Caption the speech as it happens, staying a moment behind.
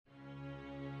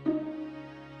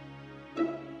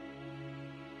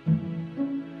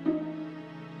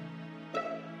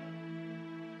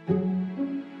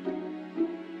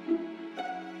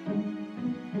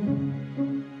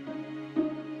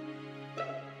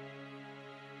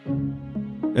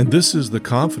And this is the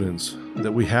confidence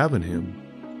that we have in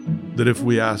him, that if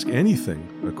we ask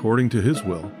anything according to his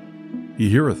will, he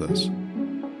heareth us.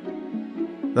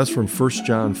 That's from 1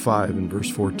 John 5 and verse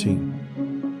 14.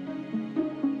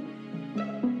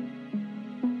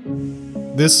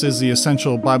 This is the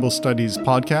Essential Bible Studies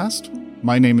podcast.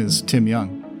 My name is Tim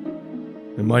Young.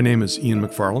 And my name is Ian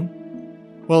McFarland.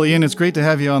 Well, Ian, it's great to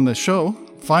have you on the show.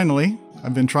 Finally,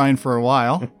 I've been trying for a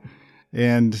while.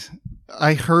 And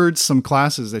I heard some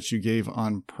classes that you gave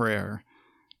on prayer.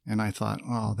 And I thought,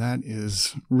 oh, that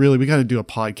is really, we got to do a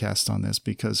podcast on this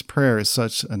because prayer is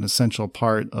such an essential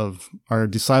part of our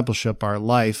discipleship, our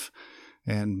life.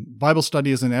 And Bible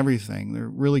study isn't everything. There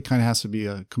really kind of has to be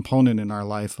a component in our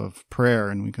life of prayer.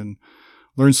 And we can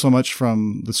learn so much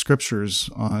from the scriptures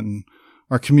on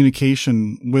our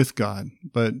communication with God.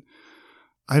 But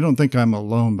I don't think I'm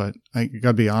alone, but I got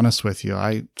to be honest with you.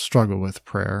 I struggle with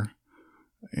prayer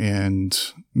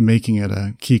and making it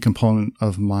a key component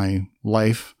of my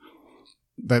life.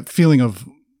 That feeling of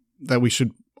that we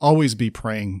should always be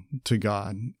praying to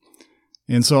God.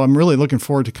 And so I'm really looking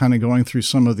forward to kind of going through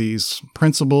some of these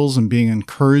principles and being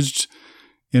encouraged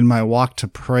in my walk to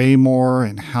pray more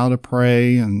and how to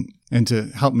pray and to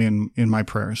help me in my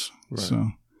prayers. Right. So,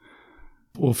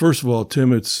 well, first of all,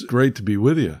 Tim, it's great to be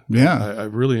with you. Yeah. I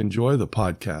really enjoy the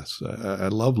podcasts. I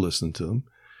love listening to them.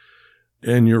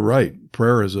 And you're right.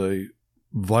 Prayer is a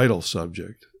vital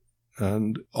subject.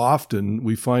 And often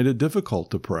we find it difficult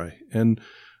to pray. And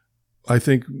I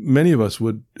think many of us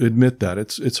would admit that.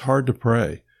 It's hard to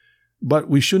pray. But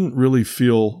we shouldn't really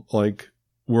feel like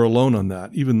we're alone on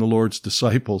that. Even the Lord's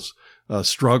disciples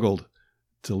struggled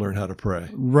to learn how to pray.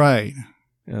 Right.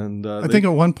 And I think at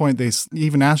one point they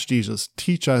even asked Jesus,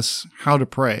 teach us how to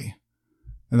pray.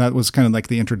 And that was kind of like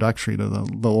the introductory to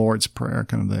the Lord's Prayer,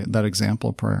 kind of that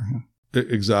example prayer.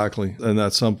 Exactly. And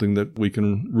that's something that we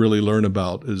can really learn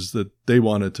about, is that they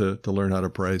wanted to learn how to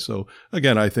pray. So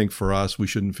again, I think for us, we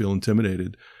shouldn't feel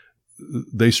intimidated.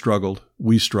 They struggled.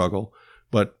 We struggle.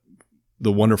 But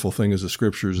the wonderful thing is the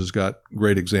scriptures has got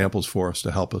great examples for us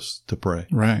to help us to pray.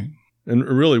 Right. And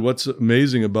really what's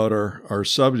amazing about our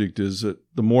subject is that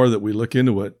the more that we look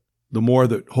into it, the more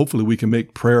that hopefully we can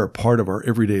make prayer a part of our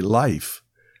everyday life.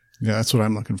 Yeah, that's what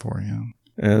I'm looking for, yeah.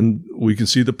 And we can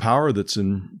see the power that's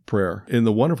in prayer. And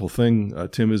the wonderful thing,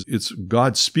 Tim, is it's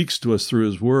God speaks to us through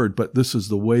his word, but this is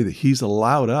the way that he's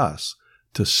allowed us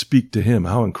to speak to him.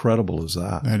 How incredible is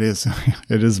that? That is.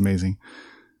 It is amazing.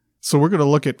 So we're going to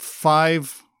look at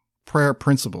 5 prayer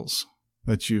principles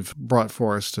that you've brought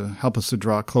for us to help us to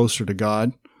draw closer to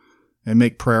God and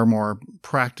make prayer more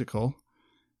practical.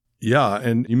 Yeah,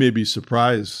 and you may be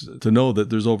surprised to know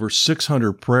that there's over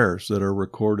 600 prayers that are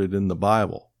recorded in the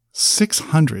Bible.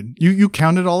 600? You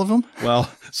counted all of them? Well,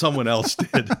 someone else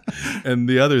did. And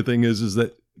the other thing is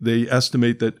that they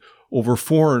estimate that over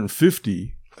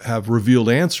 450 have revealed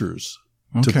answers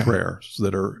to prayers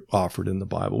that are offered in the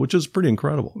Bible, which is pretty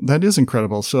incredible. That is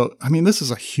incredible. So, I mean, this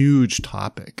is a huge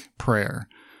topic, prayer.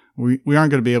 We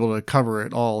aren't going to be able to cover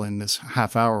it all in this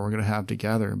half hour we're going to have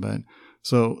together. But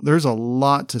so there's a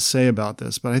lot to say about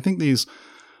this. But I think these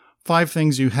 5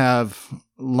 things you have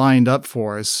lined up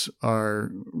for us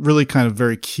are really kind of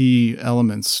very key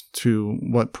elements to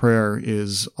what prayer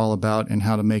is all about and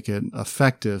how to make it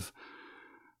effective.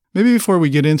 Maybe before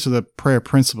we get into the prayer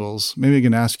principles, maybe I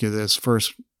can ask you this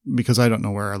first, because I don't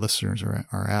know where our listeners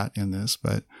are at in this,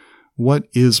 but what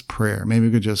is prayer? Maybe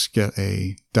we could just get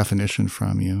a definition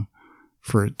from you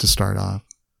for it to start off.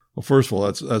 Well, first of all,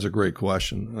 that's a great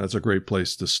question. That's a great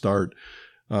place to start.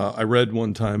 I read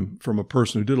one time from a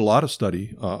person who did a lot of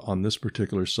study on this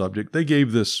particular subject. They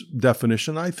gave this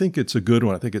definition. I think it's a good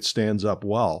one. I think it stands up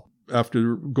well.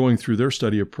 After going through their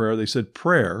study of prayer, they said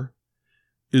prayer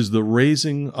is the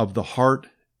raising of the heart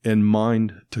and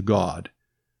mind to God.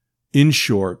 In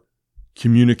short,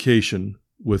 communication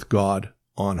with God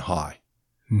on high.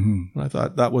 Mm-hmm. I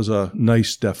thought that was a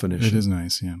nice definition. It is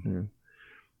nice, yeah.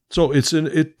 So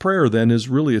prayer then is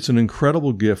really, it's an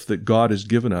incredible gift that God has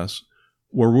given us,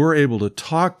 where we're able to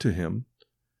talk to him.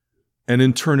 And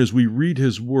in turn, as we read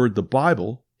his word, the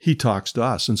Bible, he talks to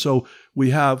us. And so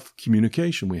we have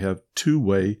communication. We have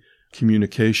two-way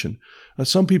communication.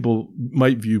 Some people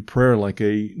might view prayer like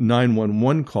a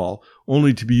 911 call,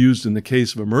 only to be used in the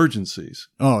case of emergencies.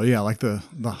 Oh, yeah, like the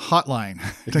hotline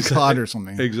to God or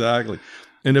something. Exactly.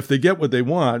 And if they get what they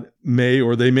want,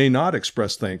 they may not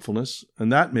express thankfulness,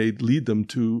 and that may lead them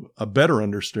to a better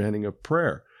understanding of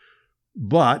prayer.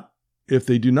 But if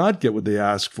they do not get what they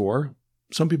ask for,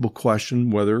 some people question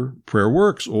whether prayer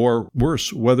works, or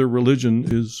worse, whether religion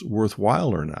is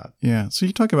worthwhile or not. Yeah. So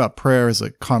you talk about prayer as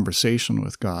a conversation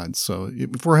with God. So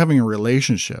if we're having a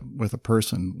relationship with a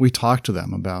person, we talk to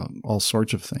them about all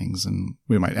sorts of things, and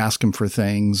we might ask them for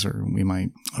things, or we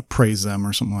might praise them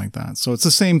or something like that. So it's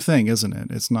the same thing, isn't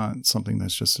it? It's not something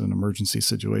that's just an emergency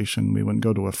situation. We wouldn't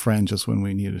go to a friend just when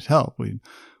we needed help.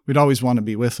 We'd always want to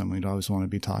be with them. We'd always want to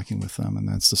be talking with them. And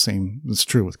that's the same. It's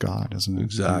true with God, isn't it?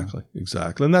 Exactly. Yeah.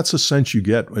 Exactly. And that's the sense you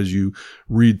get as you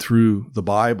read through the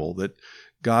Bible, that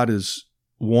God is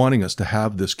wanting us to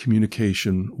have this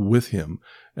communication with him,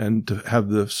 and to have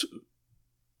this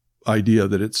idea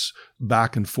that it's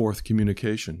back and forth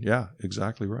communication. Yeah,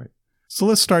 exactly right. So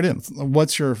let's start in.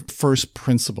 What's your first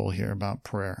principle here about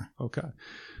prayer? Okay.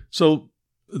 So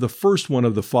the first one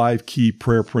of the 5 key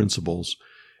prayer principles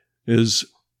is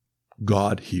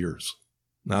God hears.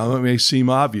 Now, it may seem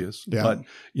obvious, but,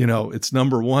 it's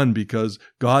number one because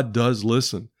God does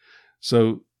listen.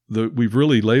 So we've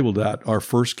really labeled that our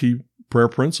first key prayer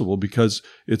principle because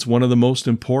it's one of the most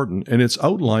important, and it's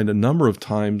outlined a number of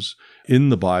times in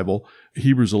the Bible.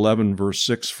 Hebrews 11, verse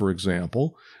 6, for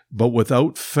example, but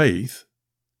without faith,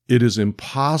 it is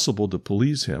impossible to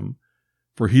please him,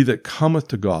 for he that cometh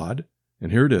to God,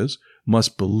 and here it is,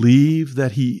 must believe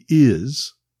that he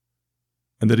is,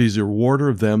 and that he's a rewarder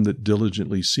of them that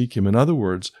diligently seek him. In other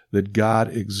words, that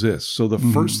God exists. So the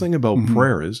first thing about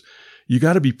prayer is you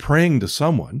got to be praying to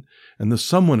someone, and the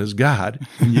someone is God,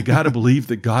 and you got to believe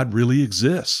that God really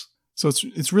exists. So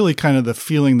it's really kind of the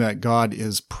feeling that God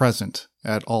is present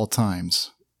at all times.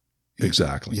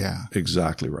 Exactly. Yeah.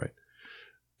 Exactly right.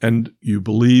 And you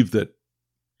believe that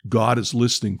God is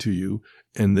listening to you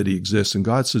and that he exists. And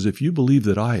God says, if you believe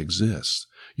that I exist,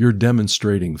 you're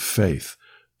demonstrating faith,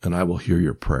 and I will hear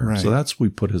your prayer. Right. So that's what we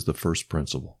put as the first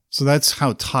principle. So that's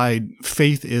how tied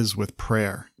faith is with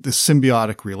prayer. The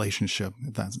symbiotic relationship.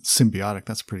 If that's symbiotic,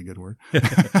 that's a pretty good word.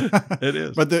 It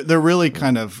is. But they're really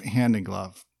kind of hand in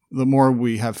glove. The more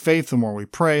we have faith, the more we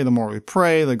pray. The more we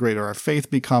pray, the greater our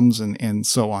faith becomes, and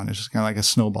so on. It's just kind of like a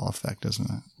snowball effect, isn't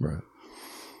it? Right.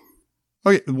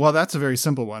 Okay, well, that's a very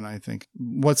simple one, I think.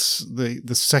 What's the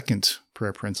second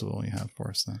prayer principle you have for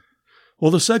us then? Well,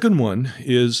 the second one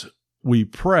is we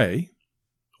pray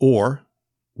or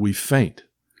we faint.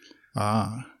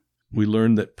 We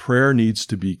learn that prayer needs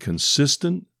to be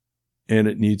consistent and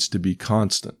it needs to be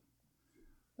constant.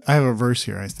 I have a verse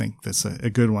here, I think, that's a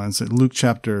good one. It's at Luke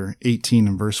chapter 18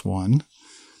 and verse 1.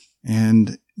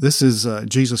 And this is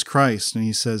Jesus Christ, and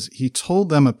he says, he told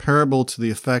them a parable to the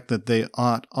effect that they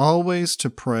ought always to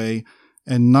pray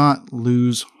and not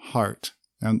lose heart.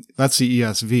 And that's the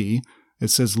ESV. It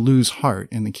says lose heart.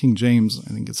 In the King James,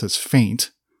 I think it says faint.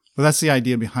 But that's the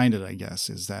idea behind it, I guess,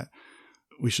 is that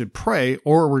we should pray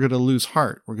or we're going to lose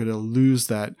heart. We're going to lose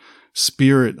that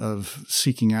spirit of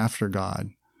seeking after God,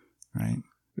 right?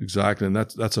 Exactly. And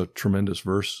that's a tremendous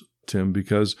verse, Tim,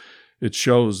 because it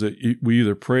shows that we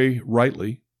either pray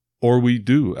rightly or we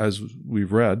do, as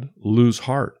we've read, lose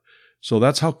heart. So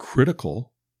that's how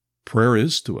critical prayer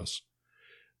is to us.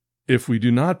 If we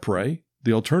do not pray,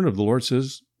 the alternative, the Lord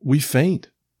says, we faint.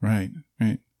 Right,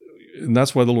 right. And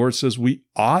that's why the Lord says we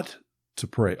ought to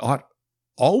pray, ought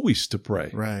always to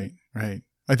pray. Right, right.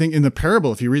 I think in the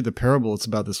parable, if you read the parable, it's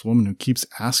about this woman who keeps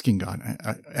asking God,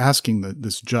 asking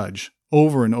this judge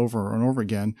over and over and over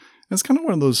again. And it's kind of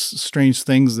one of those strange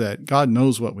things that God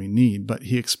knows what we need, but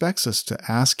he expects us to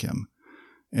ask him.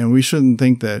 And we shouldn't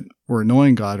think that we're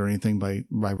annoying God or anything by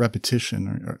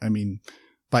repetition,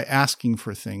 by asking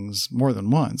for things more than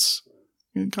once.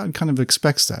 God kind of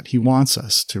expects that. He wants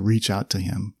us to reach out to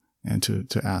him and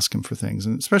to ask him for things.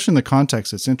 And especially in the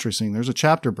context, it's interesting. There's a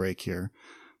chapter break here,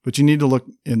 but you need to look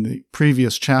in the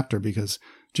previous chapter because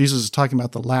Jesus is talking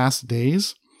about the last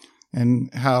days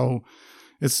and how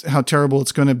terrible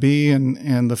it's going to be,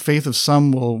 and the faith of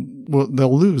some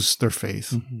they'll lose their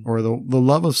faith, or the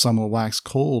love of some will wax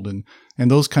cold, and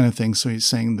those kind of things. So he's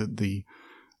saying that the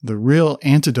real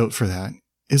antidote for that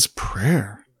is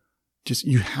prayer. Just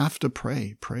you have to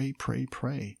pray.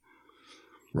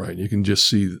 Right. You can just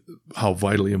see how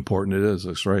vitally important it is.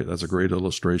 That's right. That's a great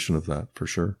illustration of that for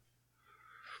sure.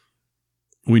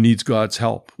 We need God's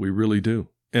help. We really do.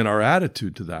 And our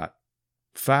attitude to that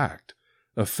fact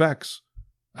affects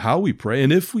how we pray.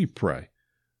 And if we pray,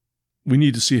 we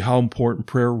need to see how important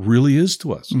prayer really is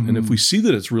to us. Mm-hmm. And if we see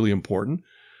that it's really important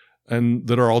and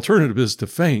that our alternative is to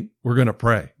faint, we're going to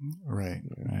pray. Right.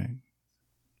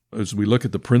 As we look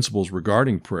at the principles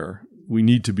regarding prayer, we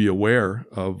need to be aware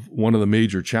of one of the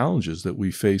major challenges that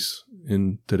we face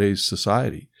in today's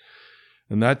society.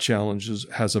 And that challenge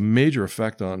has a major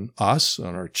effect on us,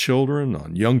 on our children,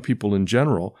 on young people in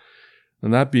general.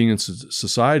 And that being in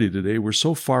society today, we're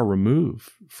so far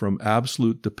removed from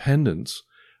absolute dependence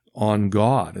on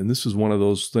God. And this is one of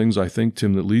those things, I think,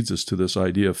 Tim, that leads us to this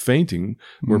idea of fainting,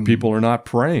 where people are not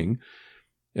praying,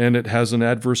 and it has an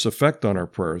adverse effect on our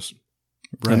prayers.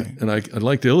 Right. And I'd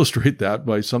like to illustrate that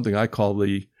by something I call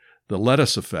the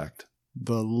lettuce effect.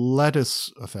 The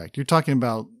lettuce effect. You're talking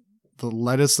about the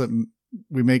lettuce that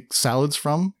we make salads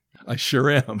from? I sure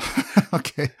am.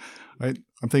 Okay. I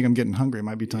think I'm getting hungry. It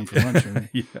might be time for lunch.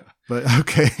 Yeah. But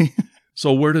okay.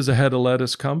 So where does a head of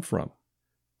lettuce come from?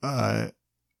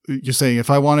 You're saying if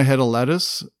I want a head of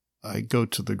lettuce, I go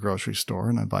to the grocery store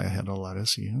and I buy a head of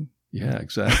lettuce. Yeah,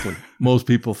 exactly. Most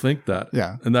people think that.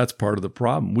 Yeah. And that's part of the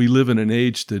problem. We live in an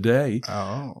age today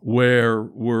where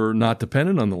we're not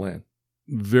dependent on the land.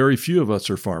 Very few of us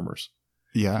are farmers.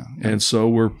 Yeah. And so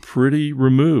we're pretty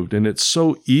removed. And it's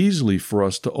so easily for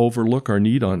us to overlook our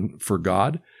need for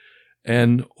God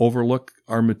and overlook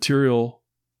our material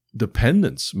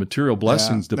dependence, material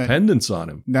blessings, dependence on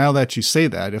Him. Now that you say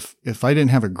that, if I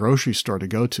didn't have a grocery store to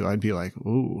go to, I'd be like,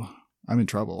 ooh, I'm in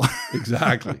trouble.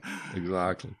 Exactly.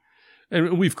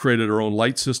 And we've created our own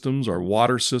light systems, our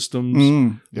water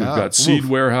systems. We've got seed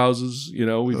warehouses.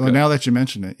 Now that you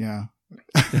mention it, yeah.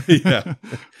 Yeah.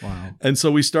 Wow. And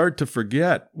so we start to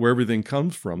forget where everything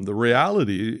comes from. The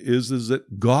reality is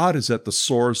that God is at the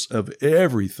source of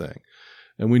everything.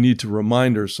 And we need to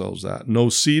remind ourselves that. No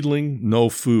seedling, no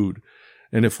food.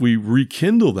 And if we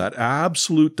rekindle that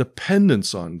absolute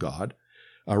dependence on God,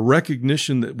 a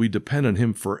recognition that we depend on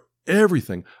Him for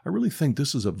everything, I really think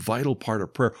this is a vital part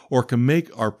of prayer, or can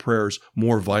make our prayers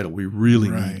more vital. We really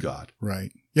need God.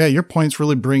 Right. Yeah, your point's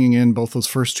really bringing in both those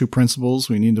first two principles.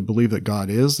 We need to believe that God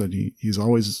is, that He's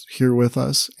always here with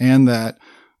us, and that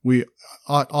we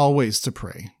ought always to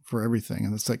pray for everything.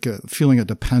 And it's like a feeling of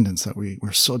dependence, that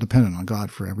we're so dependent on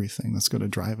God for everything. That's going to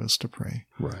drive us to pray.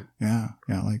 Right. Yeah,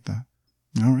 I like that.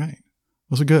 All right.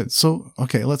 Those are good. So,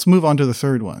 okay, let's move on to the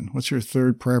third one. What's your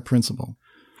third prayer principle?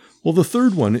 Well, the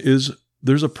third one is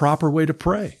there's a proper way to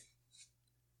pray.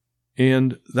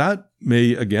 And that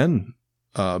may, again,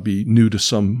 be new to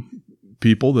some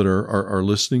people that are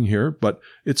listening here, but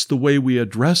it's the way we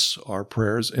address our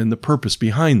prayers and the purpose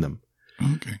behind them.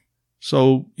 Okay.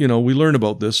 So, we learn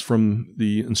about this from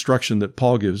the instruction that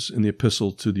Paul gives in the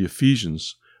epistle to the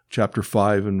Ephesians, chapter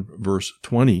 5 and verse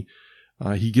 20.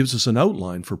 He gives us an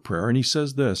outline for prayer, and he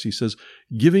says this. He says,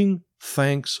 giving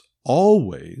thanks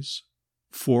always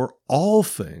for all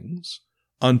things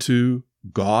unto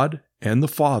God and the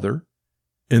Father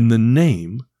in the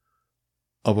name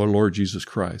of our Lord Jesus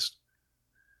Christ.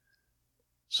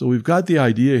 So we've got the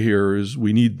idea here is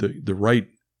we need the right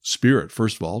spirit,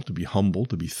 first of all, to be humble,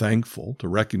 to be thankful, to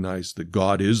recognize that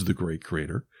God is the great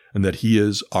creator and that He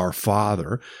is our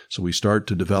Father. So we start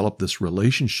to develop this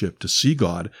relationship to see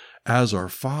God as our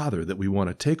Father, that we want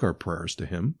to take our prayers to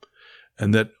Him,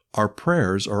 and that our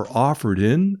prayers are offered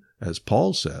in, as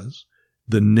Paul says,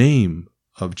 the name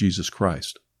of Jesus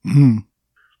Christ. Mm-hmm.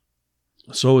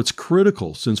 So it's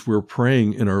critical, since we're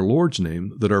praying in our Lord's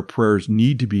name, that our prayers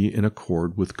need to be in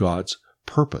accord with God's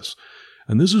purpose.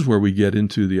 And this is where we get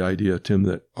into the idea, Tim,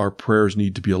 that our prayers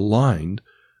need to be aligned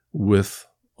with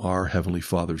our Heavenly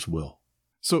Father's will.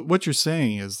 So what you're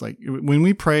saying is, like, when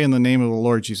we pray in the name of the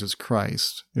Lord Jesus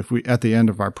Christ, if we, at the end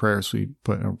of our prayers, we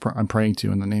put, I'm praying to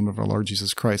you in the name of our Lord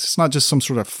Jesus Christ, it's not just some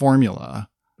sort of formula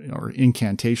or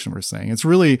incantation we're saying. It's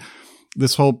really,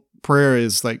 this whole prayer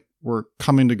is like we're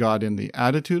coming to God in the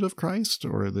attitude of Christ,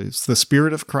 or the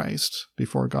spirit of Christ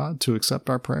before God to accept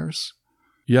our prayers.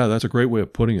 Yeah, that's a great way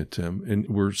of putting it, Tim. And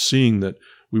we're seeing that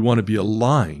we want to be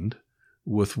aligned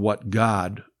with what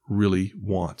God really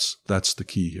wants. That's the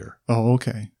key here. Oh,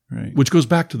 okay. Right. Which goes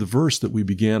back to the verse that we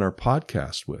began our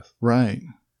podcast with. Right.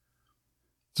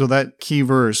 So that key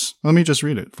verse, let me just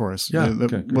read it for us. Yeah.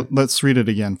 Okay, let's read it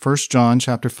again. 1 John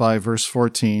chapter 5, verse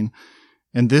 14.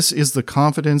 And this is the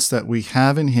confidence that we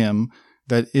have in Him,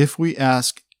 that if we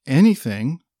ask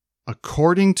anything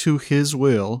according to His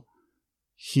will,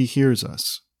 He hears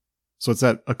us. So it's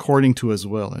that according to His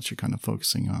will that you're kind of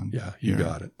focusing on. Yeah, you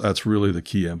got it. That's really the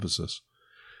key emphasis.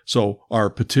 So our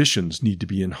petitions need to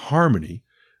be in harmony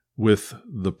with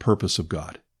the purpose of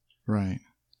God. Right.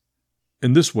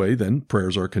 In this way, then,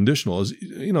 prayers are conditional. As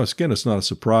you know, again, it's not a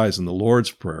surprise in the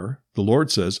Lord's Prayer. The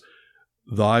Lord says,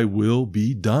 "Thy will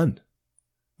be done."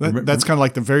 That's kind of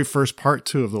like the very first part,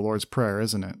 too, of the Lord's Prayer,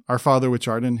 isn't it? Our Father which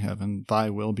art in heaven,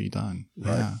 Thy will be done.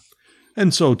 Right. Yeah.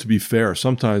 And so, to be fair,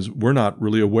 sometimes we're not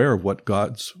really aware of what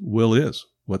God's will is,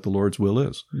 what the Lord's will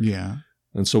is. Yeah.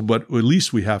 And so, but at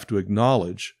least we have to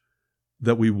acknowledge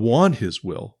that we want His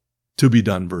will to be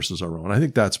done versus our own. I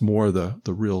think that's more the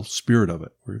real spirit of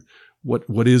it.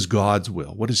 What is God's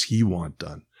will? What does he want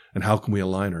done? And how can we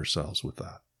align ourselves with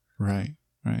that? Right,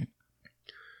 right.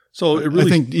 So it really, I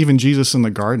think even Jesus in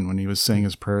the garden, when he was saying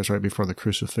his prayers right before the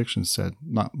crucifixion, said,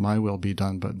 "Not my will be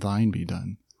done, but thine be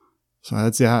done." So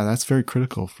that's very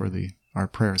critical for our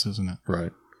prayers, isn't it?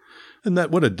 right. And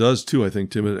that what it does too, I think,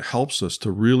 Tim, it helps us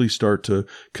to really start to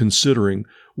considering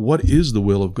what is the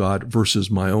will of God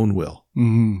versus my own will.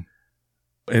 Mm-hmm.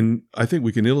 And I think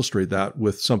we can illustrate that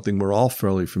with something we're all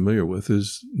fairly familiar with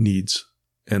is needs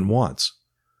and wants,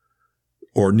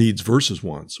 or needs versus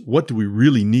wants. What do we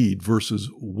really need versus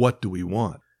what do we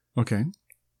want? Okay.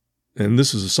 And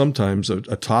this is sometimes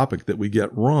a topic that we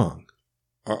get wrong.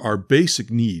 Our basic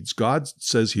needs, God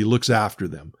says he looks after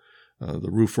them.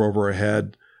 The roof over our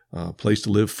head, place to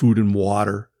live, food and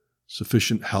water,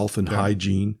 sufficient health and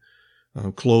hygiene,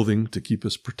 clothing to keep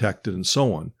us protected, and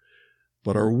so on.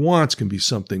 But our wants can be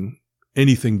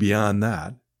anything beyond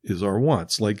that is our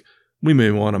wants. Like we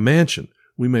may want a mansion.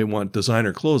 We may want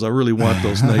designer clothes. I really want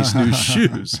those nice new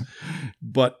shoes.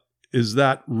 But is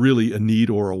that really a need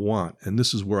or a want? And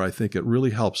this is where I think it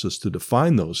really helps us to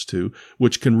define those two,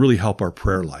 which can really help our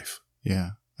prayer life.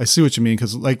 Yeah, I see what you mean.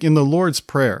 Because like in the Lord's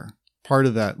Prayer, part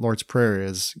of that Lord's Prayer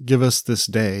is, give us this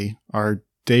day our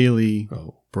daily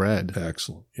bread.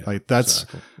 Excellent. Yeah, like that's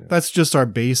just our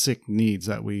basic needs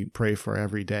that we pray for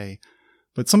every day.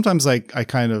 But sometimes I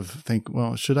kind of think,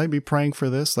 well, should I be praying for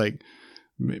this? Like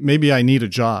maybe I need a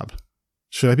job.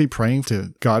 Should I be praying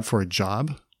to God for a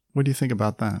job? What do you think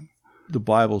about that? The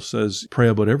Bible says pray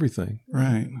about everything.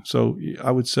 Right. So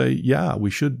I would say, yeah, we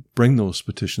should bring those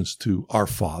petitions to our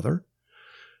Father.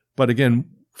 But again,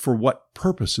 for what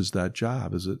purpose is that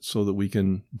job? Is it so that we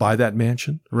can buy that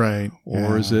mansion? Right.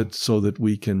 Or is it so that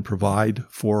we can provide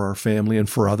for our family and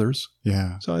for others?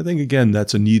 Yeah. So I think, again,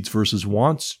 that's a needs versus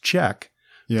wants check.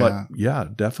 Yeah. But yeah,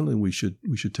 definitely we should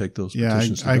take those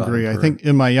petitions to God. I agree. I think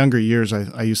in my younger years,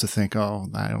 I used to think, I'm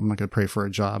not going to pray for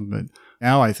a job. But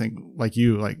now I think, like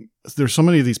you, like there's so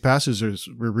many of these passages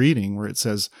we're reading where it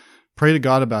says, pray to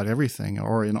God about everything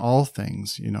or in all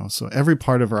things, So every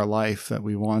part of our life that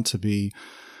we want to be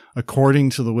according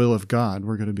to the will of God,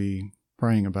 we're going to be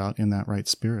praying about in that right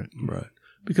spirit. Right.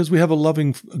 Because we have a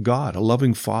loving God, a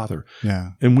loving Father.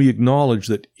 Yeah. And we acknowledge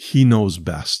that he knows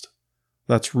best.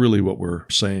 That's really what we're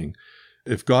saying.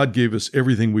 If God gave us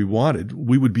everything we wanted,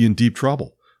 we would be in deep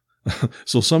trouble.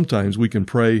 So sometimes we can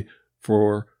pray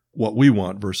for what we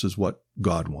want versus what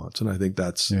God wants. And I think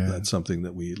that's something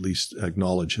that we at least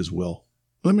acknowledge his will.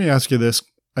 Let me ask you this.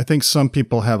 I think some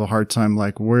people have a hard time,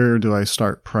 like, where do I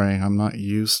start praying? I'm not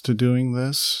used to doing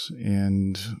this.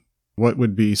 And what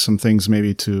would be some things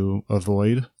maybe to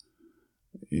avoid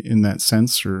in that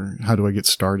sense? Or how do I get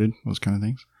started? Those kind of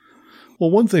things. Well,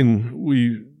 one thing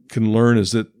we can learn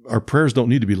is that our prayers don't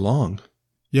need to be long.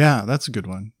 Yeah, that's a good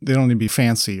one. They don't need to be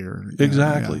fancy or...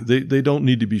 Exactly. Yeah. They don't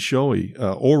need to be showy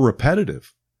or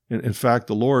repetitive. In fact,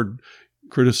 the Lord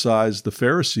criticized the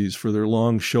Pharisees for their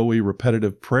long, showy,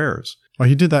 repetitive prayers. Well,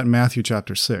 he did that in Matthew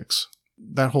chapter 6.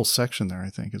 That whole section there,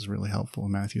 I think, is really helpful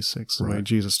in Matthew 6, the way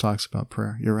Jesus talks about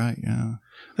prayer. You're right, yeah.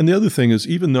 And the other thing is,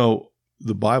 even though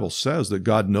the Bible says that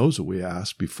God knows what we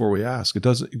ask before we ask,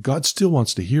 God still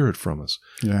wants to hear it from us.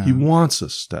 Yeah. He wants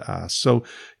us to ask. So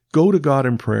go to God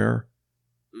in prayer.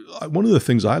 One of the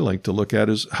things I like to look at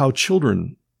is how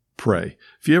children pray.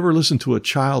 If you ever listen to a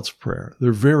child's prayer,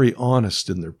 they're very honest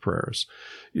in their prayers.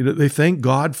 They thank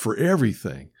God for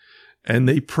everything, and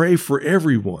they pray for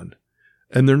everyone.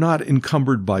 And they're not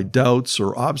encumbered by doubts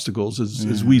or obstacles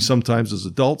as we sometimes as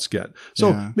adults get.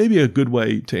 So maybe a good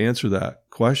way to answer that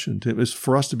question, Tim, is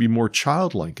for us to be more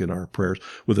childlike in our prayers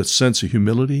with a sense of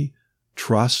humility,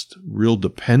 trust, real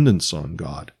dependence on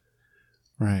God.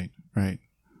 Right, right.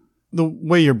 The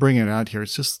way you're bringing it out here,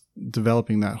 it's just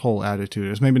developing that whole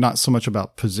attitude. It's maybe not so much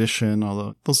about position,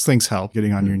 although those things help,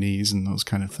 getting on your knees and those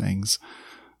kind of things.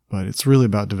 But it's really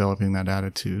about developing that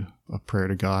attitude of prayer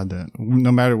to God that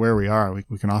no matter where we are,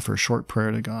 we can offer a short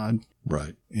prayer to God.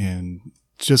 Right. And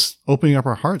just opening up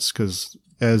our hearts, because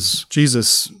as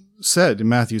Jesus said in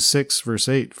Matthew 6, verse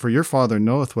 8, for your Father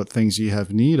knoweth what things ye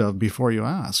have need of before you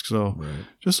ask. So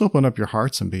just open up your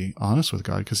hearts and be honest with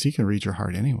God, because he can read your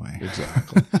heart anyway.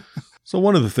 Exactly. So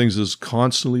one of the things is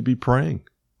constantly be praying.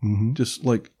 Mm-hmm. Just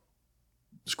like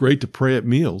it's great to pray at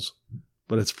meals,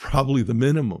 but it's probably the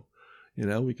minimum.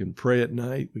 We can pray at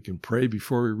night. We can pray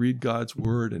before we read God's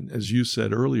word. And as you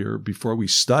said earlier, before we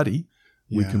study,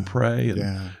 we can pray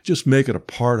and just make it a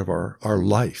part of our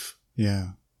life.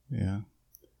 Yeah. Yeah.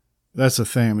 That's the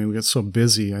thing. I mean, we get so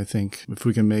busy. I think if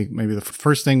we can make maybe the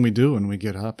first thing we do when we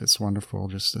get up, it's wonderful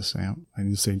just to say, I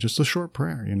need to say just a short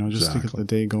prayer, just to get the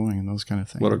day going and those kind of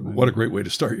things. What a great way to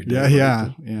start your day.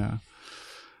 Yeah.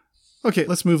 Okay,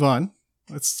 let's move on.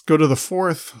 Let's go to the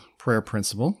fourth prayer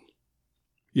principle.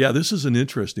 Yeah, this is an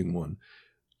interesting one.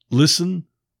 Listen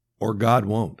or God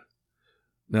won't.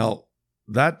 Now,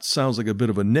 that sounds like a bit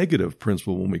of a negative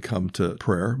principle when we come to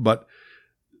prayer, but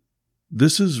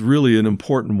this is really an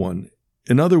important one.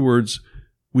 In other words,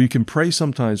 we can pray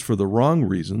sometimes for the wrong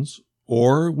reasons,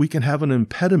 or we can have an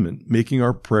impediment making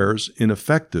our prayers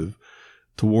ineffective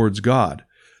towards God.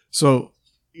 So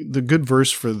the good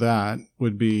verse for that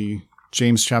would be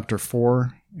James chapter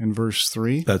 4 and verse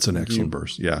 3. That's an excellent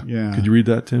verse. Yeah. Yeah. Could you read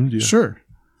that, Tim? Sure.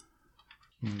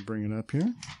 Let me bring it up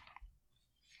here.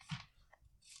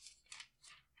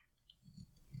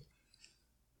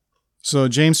 So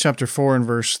James chapter 4 and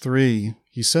verse 3,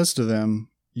 he says to them,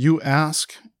 "You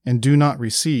ask and do not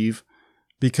receive,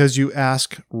 because you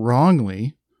ask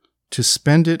wrongly to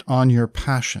spend it on your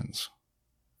passions."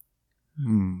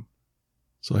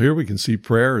 So here we can see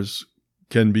prayers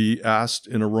can be asked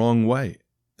in a wrong way,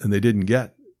 and they didn't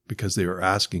get because they were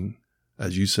asking,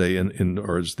 as you say,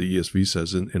 or as the ESV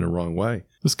says, in a wrong way.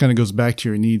 This kind of goes back to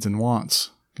your needs and wants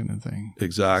kind of thing.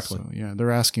 Exactly. So, yeah,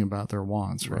 they're asking about their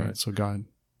wants, right? Right. So God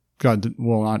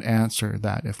will not answer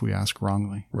that if we ask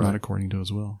wrongly, Right. not according to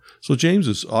his will. So James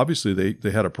is obviously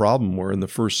they had a problem where in the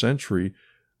first century,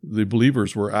 the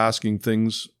believers were asking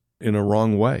things in a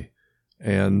wrong way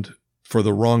and for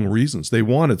the wrong reasons. They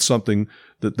wanted something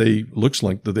that looks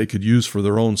like that they could use for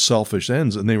their own selfish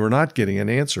ends, and they were not getting an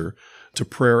answer to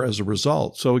prayer as a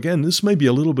result. So again, this may be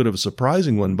a little bit of a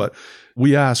surprising one, but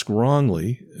we ask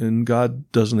wrongly and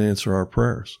God doesn't answer our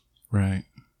prayers. Right,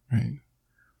 right.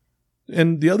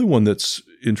 And the other one that's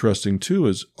interesting too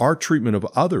is our treatment of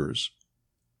others.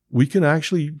 We can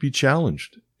actually be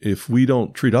challenged if we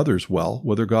don't treat others well,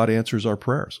 whether God answers our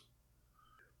prayers.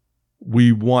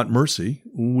 We want mercy.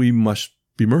 We must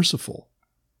be merciful.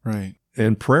 Right.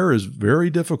 And prayer is very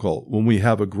difficult when we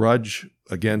have a grudge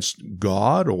against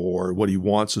God or what he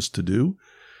wants us to do.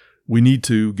 We need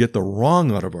to get the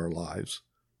wrong out of our lives.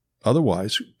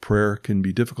 Otherwise, prayer can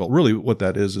be difficult. Really, what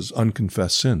that is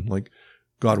unconfessed sin. Like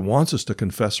God wants us to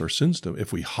confess our sins to him.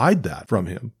 If we hide that from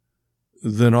him,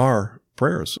 then our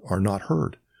prayers are not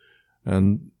heard.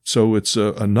 And so it's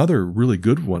another really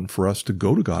good one for us to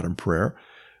go to God in prayer,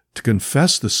 to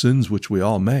confess the sins which we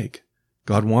all make.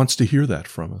 God wants to hear that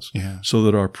from us, so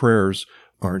that our prayers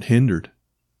aren't hindered.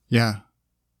 Yeah.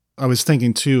 I was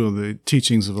thinking, too, of the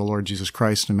teachings of the Lord Jesus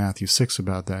Christ in Matthew 6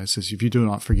 about that. It says, if you do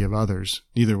not forgive others,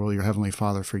 neither will your heavenly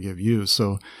Father forgive you.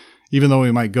 So even though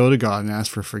we might go to God and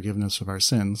ask for forgiveness of our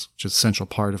sins, which is an essential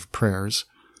part of prayers,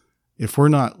 if we're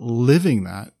not living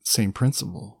that same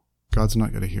principle, God's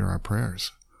not going to hear our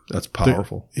prayers. That's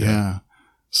powerful. Yeah.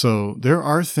 So there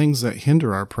are things that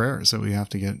hinder our prayers that we have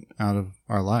to get out of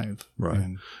our life. Right.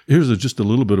 And here's just a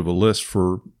little bit of a list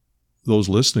for those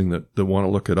listening that want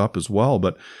to look it up as well.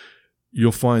 But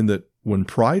you'll find that when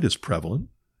pride is prevalent,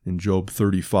 in Job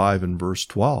 35 and verse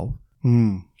 12,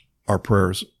 our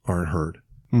prayers aren't heard.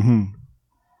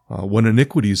 When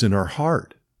iniquity is in our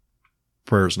heart,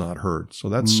 prayer's not heard. So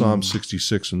that's Psalm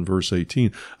 66 and verse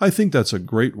 18. I think that's a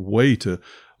great way to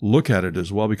look at it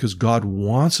as well, because God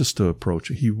wants us to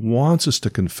approach it. He wants us to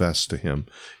confess to him.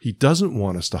 He doesn't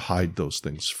want us to hide those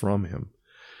things from him.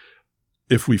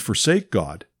 If we forsake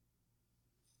God,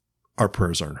 our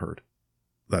prayers aren't heard.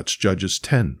 That's Judges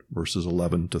 10, verses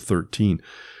 11 to 13.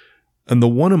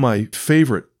 And one of my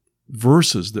favorite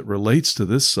verses that relates to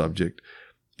this subject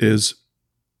is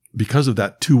because of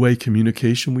that two-way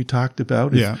communication we talked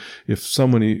about. If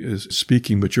someone is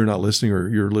speaking but you're not listening, or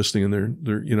you're listening and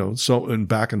they're so and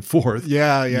back and forth. You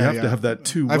have to have that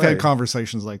two-way. I've had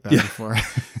conversations like that before.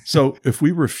 So if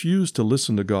we refuse to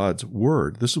listen to God's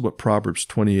word, this is what Proverbs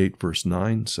 28 verse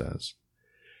 9 says.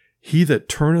 He that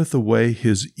turneth away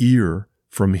his ear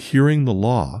from hearing the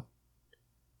law,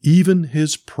 even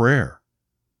his prayer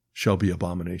shall be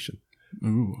abomination.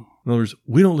 Ooh. In other words,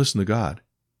 we don't listen to God.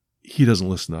 He doesn't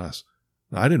listen to us.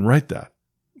 Now, I didn't write that.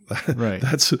 Right.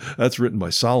 That's written by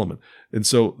Solomon. And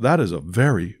so that is a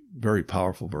very, very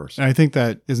powerful verse. And I think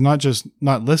that is not just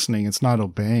not listening, it's not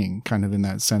obeying, kind of in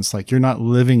that sense. Like you're not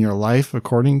living your life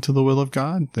according to the will of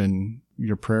God, then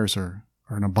your prayers are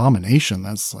an abomination.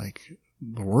 That's like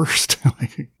the worst.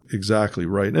 Exactly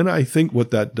right. And I think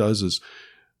what that does is,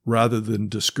 rather than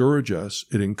discourage us,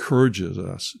 it encourages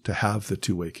us to have the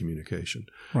two-way communication,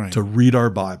 right. To read our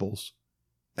Bibles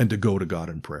and to go to God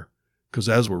in prayer. Because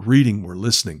as we're reading, we're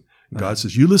listening. And God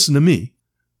says, you listen to me,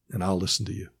 and I'll listen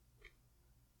to you.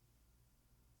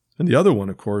 And the other one,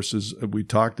 of course, is we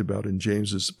talked about in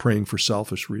James, is praying for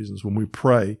selfish reasons. When we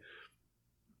pray,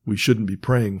 we shouldn't be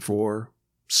praying for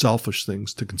selfish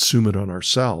things to consume it on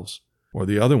ourselves. Or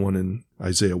the other one in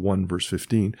Isaiah 1, verse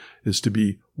 15, is to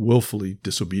be willfully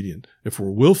disobedient. If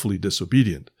we're willfully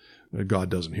disobedient, God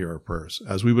doesn't hear our prayers,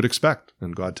 as we would expect,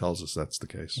 and God tells us that's the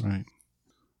case. Right.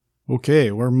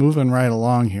 Okay, we're moving right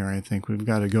along here. I think we've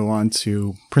got to go on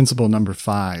to principle number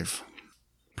 5.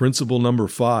 Principle number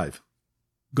 5,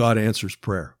 God answers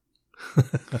prayer.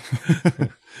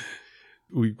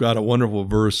 We've got a wonderful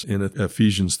verse in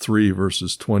Ephesians 3,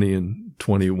 verses 20 and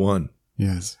 21.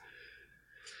 Yes.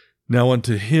 Now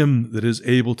unto him that is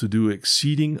able to do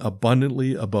exceeding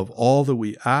abundantly above all that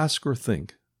we ask or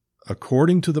think,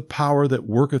 according to the power that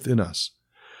worketh in us,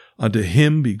 unto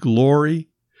him be glory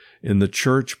in the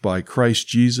church by Christ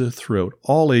Jesus throughout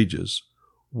all ages,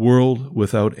 world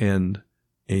without end.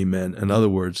 Amen. In other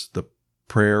words, the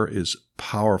prayer is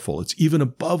powerful. It's even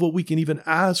above what we can even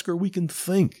ask or we can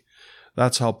think.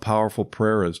 That's how powerful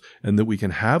prayer is, and that we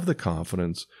can have the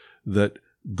confidence that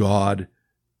God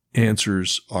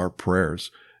answers our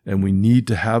prayers. And we need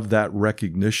to have that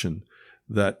recognition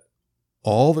that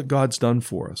all that God's done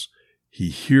for us, he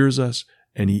hears us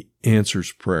and he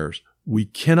answers prayers. We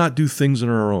cannot do things on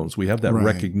our own. So we have that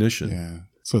recognition. Yeah.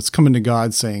 So it's coming to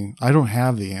God saying, I don't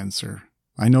have the answer.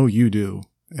 I know you do.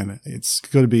 And it's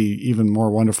going to be even more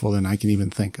wonderful than I can even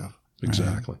think of.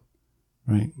 Exactly.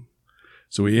 Right.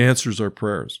 So he answers our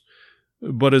prayers.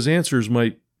 But his answers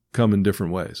might come in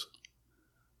different ways.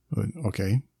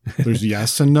 Okay. There's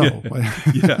yes and no.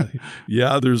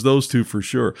 Yeah, there's those two for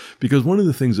sure. Because one of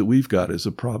the things that we've got is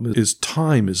a problem is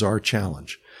time is our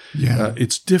challenge. Yeah.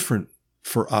 It's different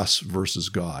for us versus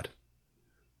God.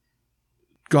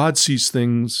 God sees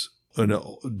things in a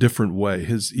different way.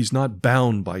 He's not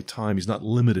bound by time. He's not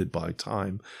limited by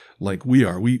time like we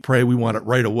are. We pray, we want it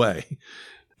right away.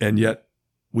 And yet,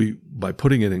 by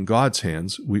putting it in God's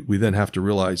hands, we then have to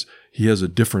realize he has a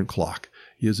different clock.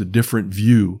 He has a different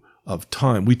view of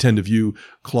time. We tend to view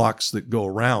clocks that go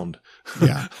around,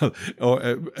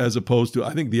 or as opposed to,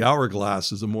 I think the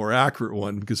hourglass is a more accurate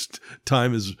one because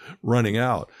time is running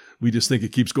out. We just think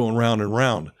it keeps going round and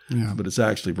round, but it's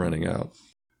actually running out.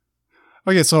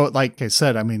 Okay, so like I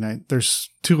said, I mean, there's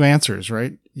two answers,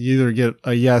 right? You either get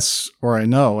a yes or a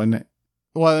no. And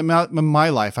well, in my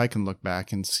life, I can look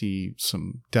back and see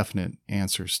some definite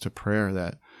answers to prayer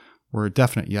that were a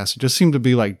definite yes. It just seemed to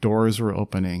be like doors were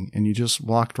opening and you just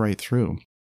walked right through.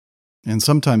 And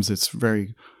sometimes it's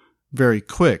very, very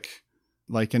quick.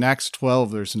 Like in Acts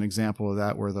 12, there's an example of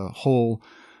that where the whole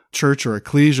church or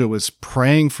ecclesia was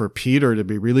praying for Peter to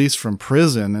be released from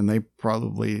prison, and they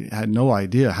probably had no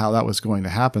idea how that was going to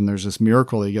happen. There's this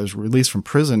miracle. He gets released from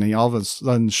prison, and he all of a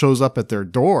sudden shows up at their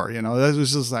door. You know, that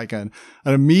was just like an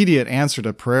immediate answer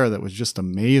to prayer that was just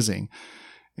amazing.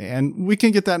 And we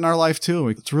can get that in our life too.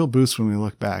 It's a real boost when we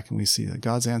look back and we see that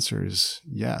God's answer is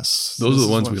yes. Those are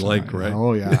the ones we like, right?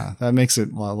 Oh yeah. That makes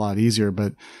it a lot easier,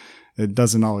 but it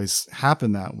doesn't always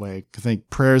happen that way. I think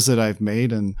prayers that I've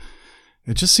made, and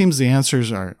it just seems the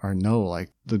answers are no, like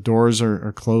the doors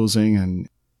are closing, and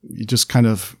you just kind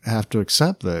of have to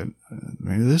accept that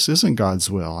maybe this isn't God's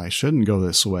will. I shouldn't go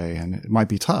this way. And it might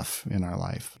be tough in our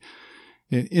life.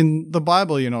 In the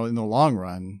Bible, you know, in the long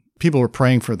run, people were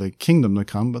praying for the kingdom to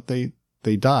come, but they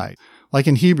died. Like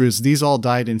in Hebrews, these all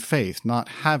died in faith, not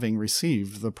having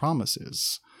received the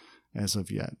promises as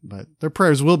of yet. But their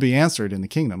prayers will be answered in the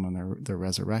kingdom when they're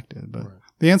resurrected. But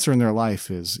the answer in their life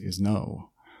is no.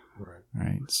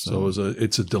 Right. So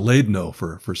it's a delayed no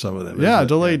for some of them. Yeah,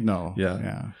 delayed no.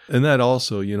 Yeah. And that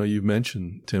also, you know, you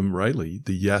mentioned, Tim, rightly,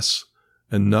 the yes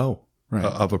and no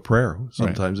of a prayer.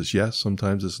 Sometimes it's yes,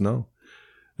 sometimes it's no.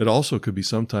 It also could be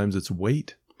sometimes it's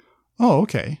wait. Oh,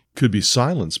 okay. Could be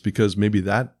silence, because maybe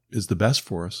that is the best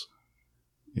for us.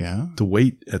 Yeah. To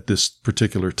wait at this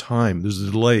particular time. There's a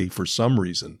delay for some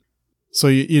reason. So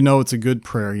you know it's a good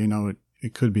prayer. You know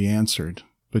it could be answered,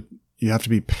 but you have to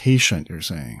be patient, you're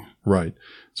saying. Right.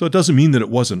 So it doesn't mean that it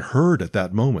wasn't heard at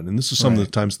that moment. And this is some of the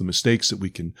times the mistakes that we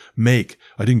can make.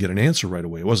 I didn't get an answer right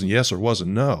away. It wasn't yes or it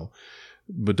wasn't no.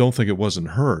 But don't think it wasn't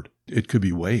heard. It could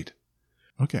be wait.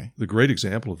 Okay. The great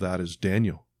example of that is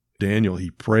Daniel. Daniel, he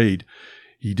prayed.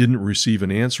 He didn't receive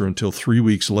an answer until 3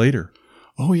 weeks later.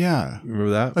 Oh, yeah.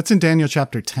 Remember that? That's in Daniel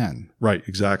chapter 10. Right,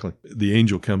 exactly. The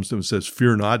angel comes to him and says,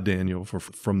 "Fear not, Daniel, for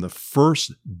from the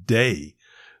first day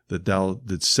that thou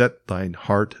didst set thine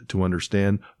heart to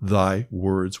understand, thy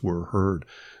words were heard."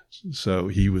 So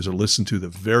he was listened to the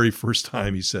very first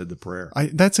time he said the prayer.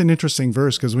 That's an interesting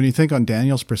verse, because when you think on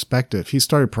Daniel's perspective, he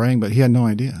started praying, but he had no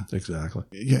idea. Exactly.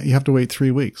 You have to wait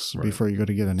 3 weeks before you're going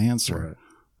to get an answer. Right.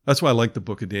 That's why I like the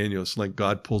book of Daniel. It's like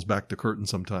God pulls back the curtain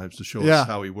sometimes to show us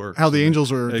how he works. How the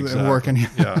angels are working.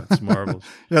 Yeah, it's marvelous.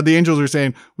 Yeah, the angels are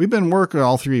saying, we've been working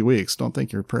all 3 weeks. Don't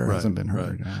think your prayer hasn't been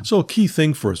heard. Right. Yeah. So a key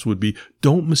thing for us would be,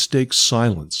 don't mistake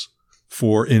silence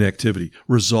for inactivity.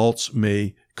 Results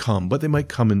may come, but they might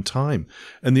come in time.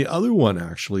 And the other one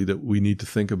actually that we need to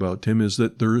think about, Tim, is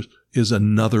that there is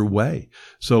another way.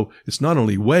 So it's not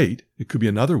only wait, it could be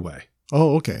another way.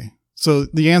 Oh, okay. So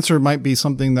the answer might be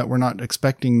something that we're not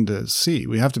expecting to see.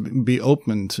 We have to be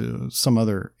open to some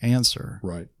other answer.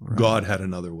 Right. God had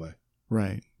another way.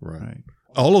 Right.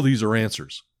 All of these are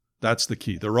answers. That's the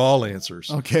key. They're all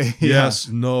answers. Okay. Yes,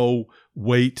 no,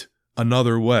 wait,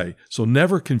 another way. So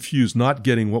never confuse not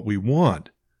getting what we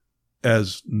want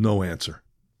as no answer.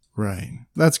 Right.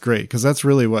 That's great, because that's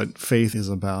really what faith is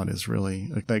about, is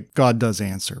really like God does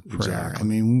answer prayer. Exactly. I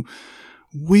mean,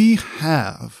 we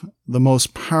have the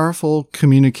most powerful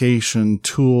communication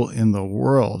tool in the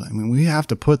world. I mean, we have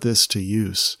to put this to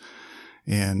use.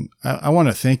 And I want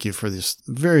to thank you for this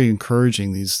very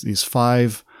encouraging, these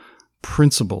 5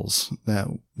 principles that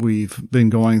we've been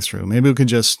going through. Maybe we could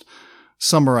just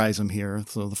summarize them here.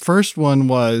 So the first one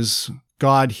was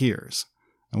God hears.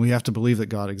 And we have to believe that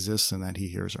God exists and that he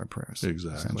hears our prayers.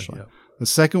 Exactly. Yeah. The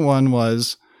second one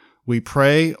was we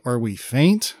pray or we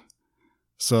faint.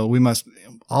 So we must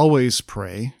always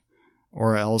pray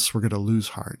or else we're going to lose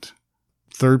heart.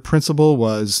 Third principle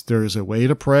was there is a way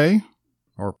to pray,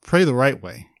 or pray the right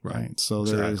way. Right. So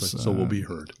exactly. there is. So we'll be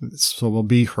heard. So we'll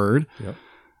be heard. Yep.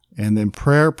 And then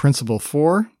prayer principle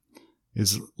 4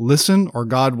 is listen or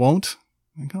God won't.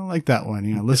 I kind of like that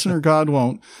one. Listen or God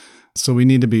won't. So we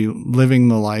need to be living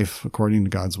the life according to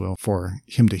God's will for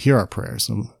him to hear our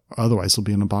prayers. Otherwise, it'll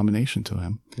be an abomination to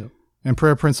him. Yep. And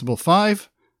prayer principle 5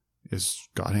 is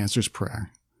God answers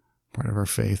prayer. Part of our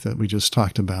faith that we just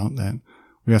talked about, that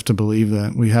we have to believe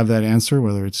that we have that answer,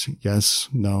 whether it's yes,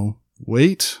 no,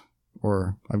 wait,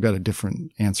 or I've got a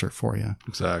different answer for you.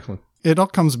 Exactly. It all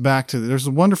comes back to, there's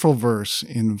a wonderful verse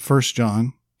in 1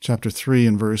 John chapter 3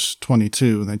 and verse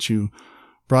 22 that you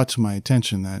brought to my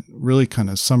attention that really kind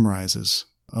of summarizes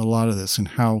a lot of this and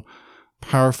how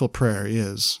powerful prayer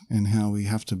is and how we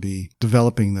have to be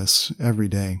developing this every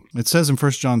day. It says in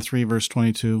 1 John 3 verse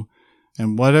 22,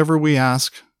 and whatever we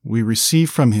ask, we receive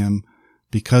from him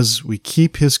because we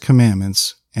keep his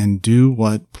commandments and do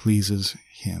what pleases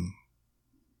him.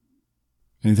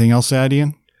 Anything else to add,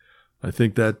 Ian? I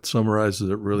think that summarizes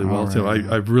it really well, All Tim. right.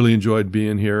 I've really enjoyed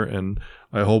being here, and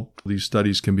I hope these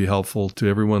studies can be helpful to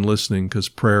everyone listening, because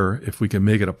prayer, if we can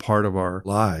make it a part of our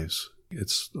lives,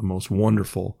 it's the most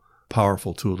wonderful,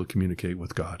 powerful tool to communicate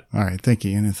with God. All right. Thank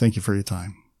you, Ian, and thank you for your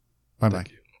time. Bye-bye.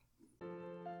 Thank you.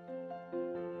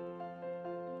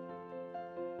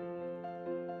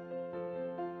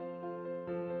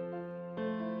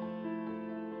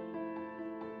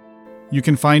 You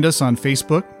can find us on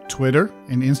Facebook, Twitter,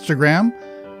 and Instagram.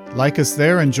 Like us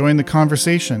there and join the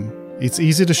conversation. It's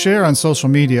easy to share on social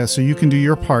media, so you can do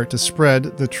your part to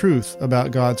spread the truth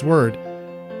about God's Word.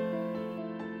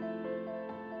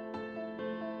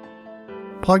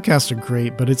 Podcasts are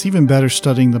great, but it's even better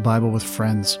studying the Bible with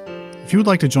friends. If you would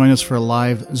like to join us for a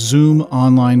live Zoom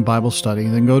online Bible study,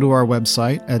 then go to our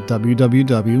website at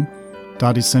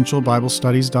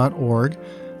www.essentialbiblestudies.org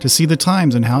to see the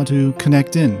times and how to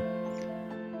connect in.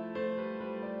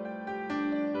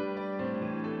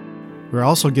 We're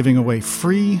also giving away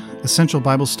free Essential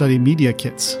Bible Study media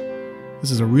kits. This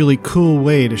is a really cool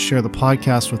way to share the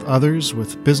podcast with others,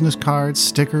 with business cards,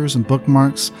 stickers, and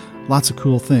bookmarks, lots of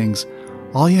cool things.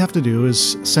 All you have to do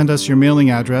is send us your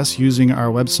mailing address using our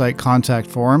website contact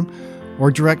form, or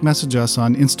direct message us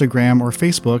on Instagram or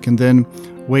Facebook, and then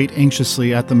wait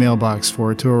anxiously at the mailbox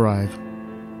for it to arrive.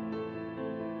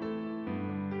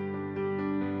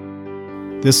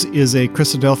 This is a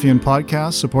Christadelphian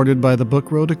podcast supported by the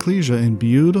Book Road Ecclesia in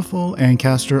beautiful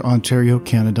Ancaster, Ontario,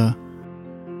 Canada.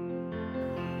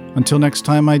 Until next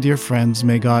time, my dear friends,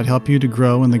 may God help you to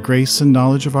grow in the grace and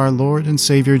knowledge of our Lord and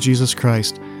Savior Jesus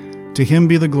Christ. To him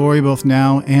be the glory both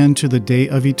now and to the day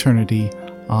of eternity.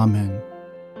 Amen.